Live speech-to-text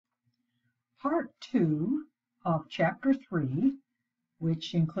part 2 of chapter 3,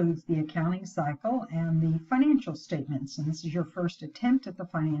 which includes the accounting cycle and the financial statements. And this is your first attempt at the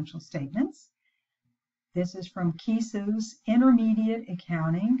financial statements. This is from Kisu's Intermediate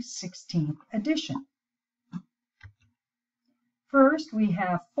Accounting 16th edition. First, we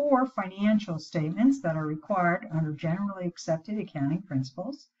have 4 financial statements that are required under generally accepted accounting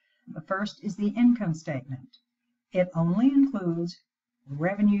principles. The first is the income statement. It only includes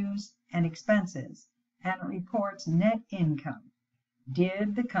revenues and expenses, and it reports net income.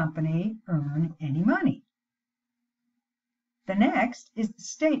 Did the company earn any money? The next is the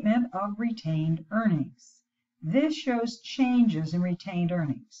statement of retained earnings. This shows changes in retained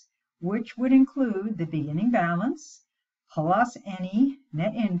earnings, which would include the beginning balance, plus any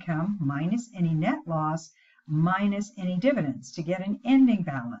net income, minus any net loss, minus any dividends to get an ending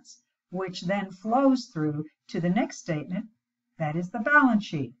balance, which then flows through to the next statement, that is the balance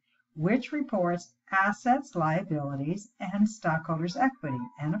sheet, which reports assets, liabilities, and stockholders' equity.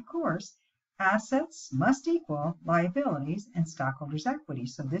 And of course, assets must equal liabilities and stockholders' equity.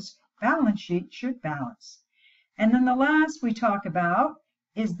 So this balance sheet should balance. And then the last we talk about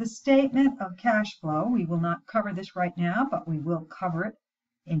is the statement of cash flow. We will not cover this right now, but we will cover it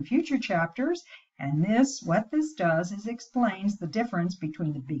in future chapters. And what this does is explains the difference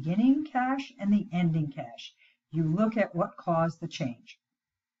between the beginning cash and the ending cash. You look at what caused the change.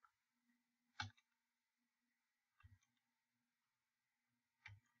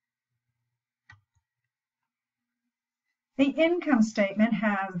 The income statement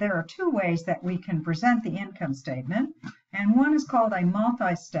there are 2 ways that we can present the income statement, and one is called a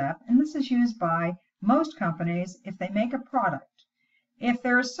multi-step, and this is used by most companies if they make a product. If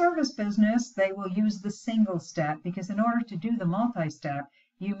they're a service business, they will use the single step, because in order to do the multi-step,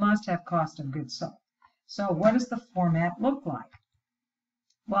 you must have cost of goods sold. So what does the format look like?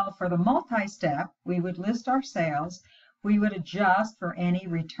 Well, for the multi-step, we would list our sales. We would adjust for any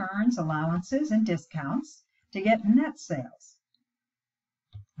returns, allowances, and discounts to get net sales.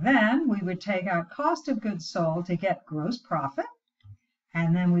 Then we would take out cost of goods sold to get gross profit,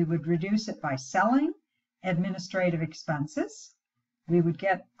 and then we would reduce it by selling, administrative expenses. We would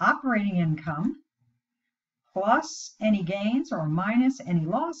get operating income plus any gains or minus any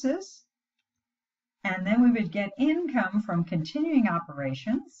losses, and then we would get income from continuing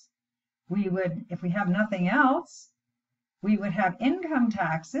operations. We would, if we have nothing else, we would have income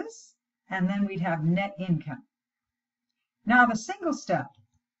taxes, and then we'd have net income. Now the single step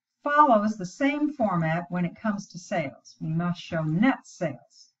follows the same format when it comes to sales. We must show net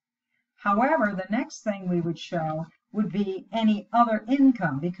sales. However, the next thing we would show would be any other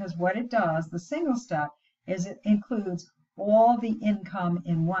income, because what it does, the single step, is it includes all the income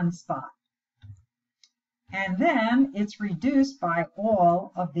in one spot. And then it's reduced by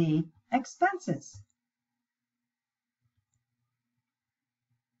all of the expenses.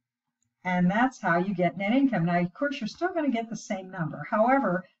 And that's how you get net income. Now, of course, you're still going to get the same number.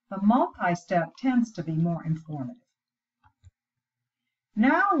 However, the multi-step tends to be more informative.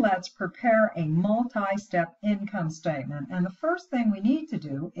 Now let's prepare a multi-step income statement. And the first thing we need to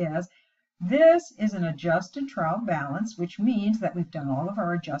do is, this is an adjusted trial balance, which means that we've done all of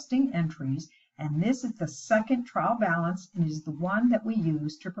our adjusting entries. And this is the second trial balance and is the one that we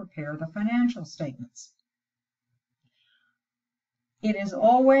use to prepare the financial statements. It is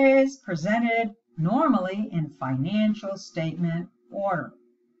always presented normally in financial statement order.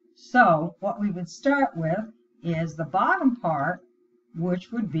 So what we would start with is the bottom part,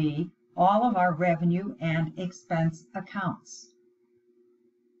 which would be all of our revenue and expense accounts.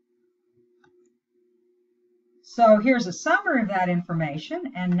 So here's a summary of that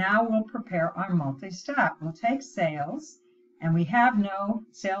information, and now we'll prepare our multi-step. We'll take sales, and we have no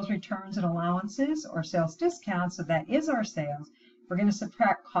sales returns and allowances or sales discounts, so that is our sales. We're going to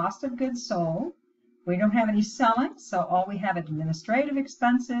subtract cost of goods sold. We don't have any selling, so all we have administrative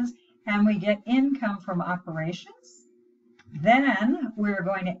expenses, and we get income from operations. Then we're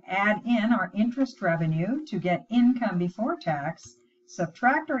going to add in our interest revenue to get income before tax,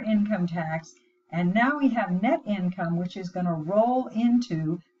 subtract our income tax, and now we have net income, which is going to roll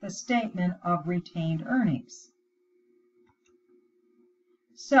into the statement of retained earnings.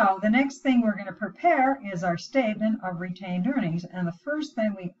 So the next thing we're going to prepare is our statement of retained earnings. And the first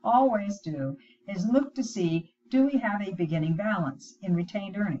thing we always do is look to see, do we have a beginning balance in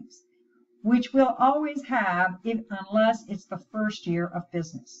retained earnings, which we'll always have unless it's the first year of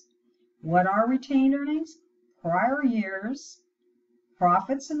business. What are retained earnings? Prior years,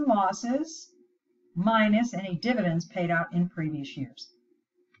 profits and losses, minus any dividends paid out in previous years.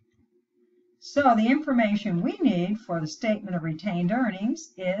 So the information we need for the statement of retained earnings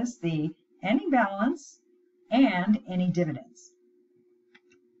is the any balance and any dividends.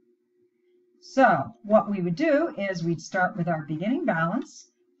 So what we would do is we'd start with our beginning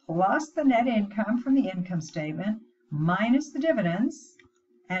balance plus the net income from the income statement minus the dividends,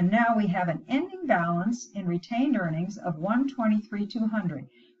 and now we have an ending balance in retained earnings of $123,200.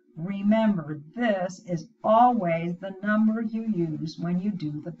 Remember, this is always the number you use when you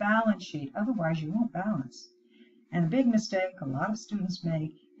do the balance sheet, otherwise you won't balance. And the big mistake a lot of students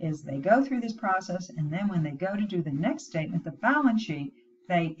make is they go through this process, and then when they go to do the next statement, the balance sheet,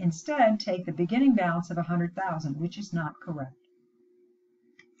 they instead take the beginning balance of $100,000, which is not correct.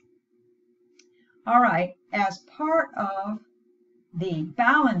 All right, as part of the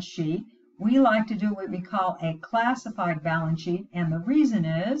balance sheet, we like to do what we call a classified balance sheet, and the reason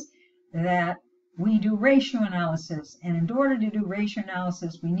is that we do ratio analysis, and in order to do ratio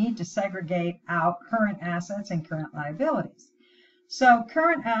analysis, we need to segregate out current assets and current liabilities. So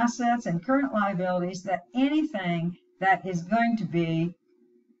current assets and current liabilities, that anything that is going to be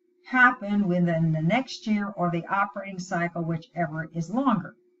happen within the next year or the operating cycle, whichever is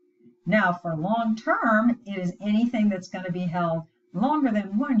longer. Now for long term, it is anything that's going to be held longer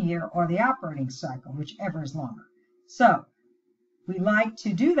than 1 year or the operating cycle, whichever is longer. So we like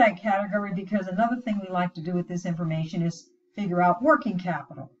to do that category because another thing we like to do with this information is figure out working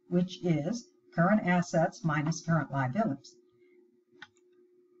capital, which is current assets minus current liabilities.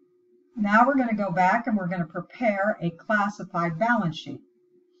 Now we're going to go back and we're going to prepare a classified balance sheet.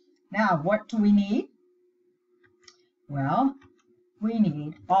 Now, what do we need? Well, we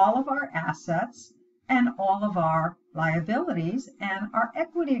need all of our assets and all of our liabilities and our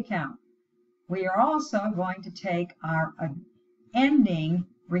equity account. We are also going to take our ending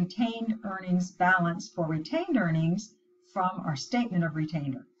retained earnings balance for retained earnings from our statement of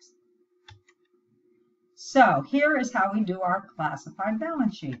retained earnings. So here is how we do our classified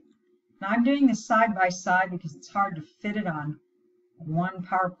balance sheet. Now I'm doing this side by side because it's hard to fit it on one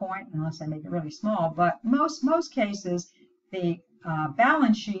PowerPoint unless I make it really small, but most cases the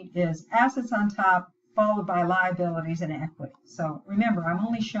balance sheet is assets on top followed by liabilities and equity. So remember, I'm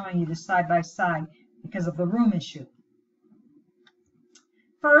only showing you this side by side because of the room issue.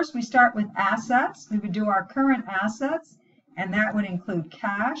 First, we start with assets. We would do our current assets, and that would include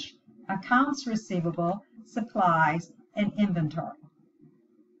cash, accounts receivable, supplies, and inventory.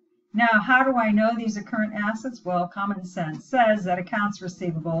 Now, how do I know these are current assets? Well, common sense says that accounts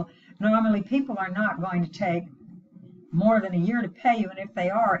receivable, normally people are not going to take more than a year to pay you, and if they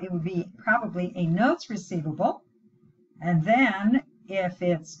are, it would be probably a notes receivable. And then if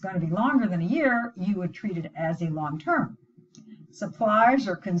it's going to be longer than a year, you would treat it as a long term. Supplies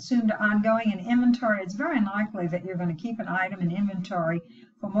are consumed ongoing, and inventory, it's very unlikely that you're going to keep an item in inventory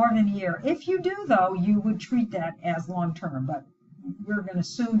for more than a year. If you do, though, you would treat that as long term, but we're going to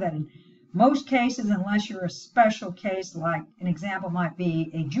assume that in most cases, unless you're a special case, like an example might be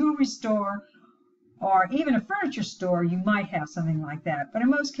a jewelry store or even a furniture store, you might have something like that. But in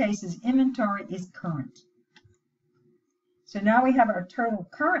most cases, inventory is current. So now we have our total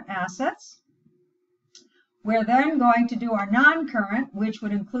current assets. We're then going to do our non-current, which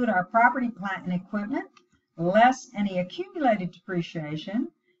would include our property, plant, and equipment, less any accumulated depreciation.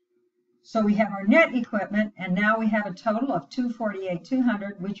 So we have our net equipment, and now we have a total of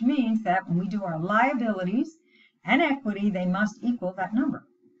 $248,200, which means that when we do our liabilities and equity, they must equal that number.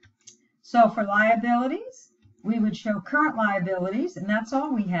 So for liabilities, we would show current liabilities, and that's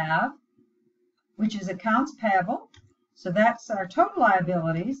all we have, which is accounts payable. So that's our total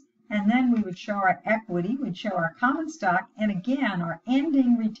liabilities. And then we would show our equity, we'd show our common stock, and again, our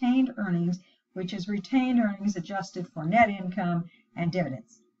ending retained earnings, which is retained earnings adjusted for net income and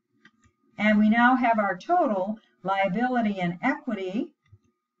dividends. And we now have our total liability and equity,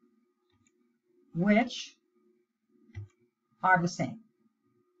 which are the same.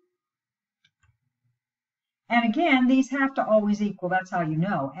 And again, these have to always equal. That's how you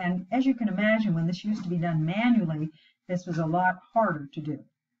know. And as you can imagine, when this used to be done manually, this was a lot harder to do.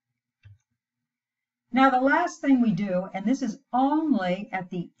 Now, the last thing we do, and this is only at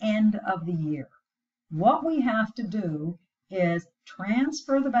the end of the year, what we have to do is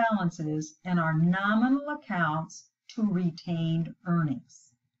transfer the balances in our nominal accounts to retained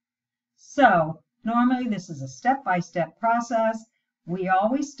earnings. So normally this is a step-by-step process. We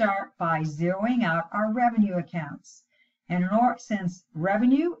always start by zeroing out our revenue accounts. And since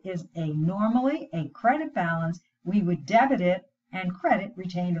revenue is normally a credit balance, we would debit it and credit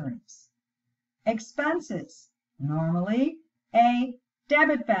retained earnings. Expenses, normally a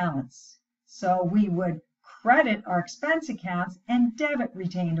debit balance. So we would credit our expense accounts and debit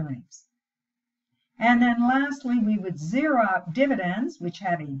retained earnings. And then lastly, we would zero out dividends, which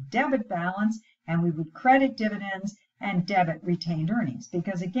have a debit balance, and we would credit dividends and debit retained earnings,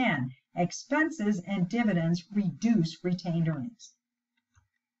 because again, expenses and dividends reduce retained earnings.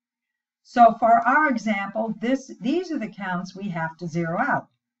 So for our example, these are the accounts we have to zero out,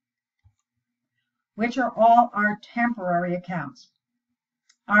 which are all our temporary accounts.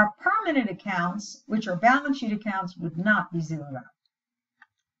 Our permanent accounts, which are balance sheet accounts, would not be zeroed out.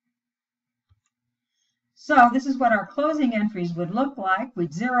 So this is what our closing entries would look like.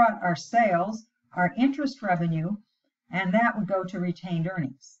 We'd zero out our sales, our interest revenue, and that would go to retained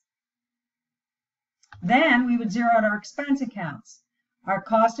earnings. Then we would zero out our expense accounts, our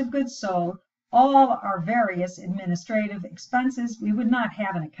cost of goods sold, all our various administrative expenses. We would not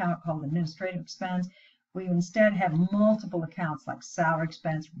have an account called administrative expense. We would instead have multiple accounts like salary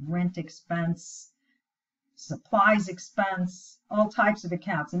expense, rent expense, supplies expense, all types of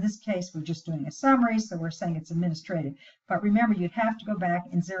accounts. In this case, we're just doing a summary, so we're saying it's administrative. But remember, you'd have to go back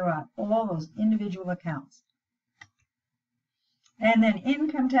and zero out all those individual accounts. And then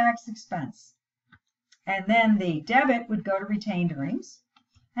income tax expense. And then the debit would go to retained earnings.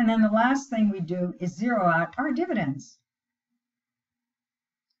 And then the last thing we do is zero out our dividends.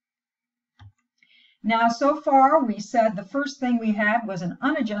 Now, so far, we said the first thing we had was an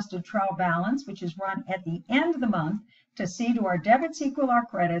unadjusted trial balance, which is run at the end of the month to see do our debits equal our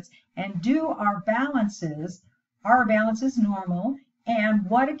credits and do our balances normal, and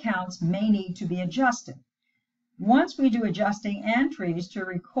what accounts may need to be adjusted. Once we do adjusting entries to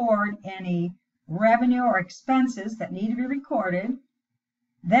record any revenue or expenses that need to be recorded,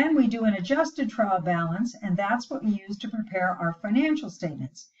 then we do an adjusted trial balance, and that's what we use to prepare our financial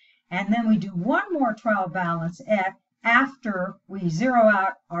statements. And then we do one more trial balance after we zero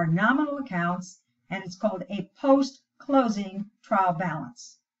out our nominal accounts, and it's called a post-closing trial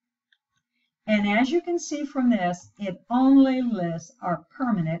balance. And as you can see from this, it only lists our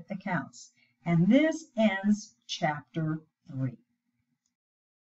permanent accounts. And this ends chapter